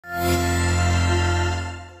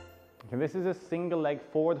Okay, this is a single leg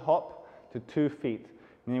forward hop to 2 feet,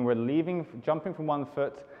 meaning we're jumping from 1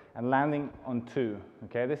 foot and landing on 2.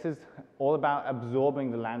 Okay, this is all about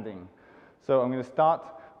absorbing the landing. So I'm going to start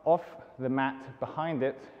off the mat behind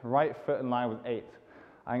it, right foot in line with 8.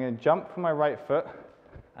 I'm going to jump from my right foot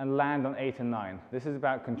and land on 8 and 9. This is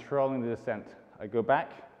about controlling the descent. I go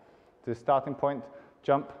back to the starting point,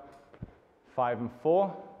 jump 5 and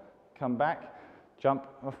 4, come back, jump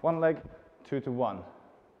off 1 leg, 2 to 1.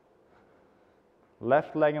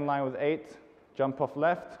 Left leg in line with 8, jump off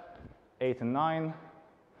left, 8 and 9,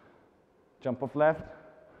 jump off left,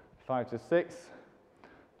 5 to 6,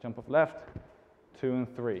 jump off left, 2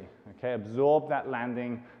 and 3. Okay, absorb that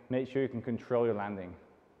landing, make sure you can control your landing.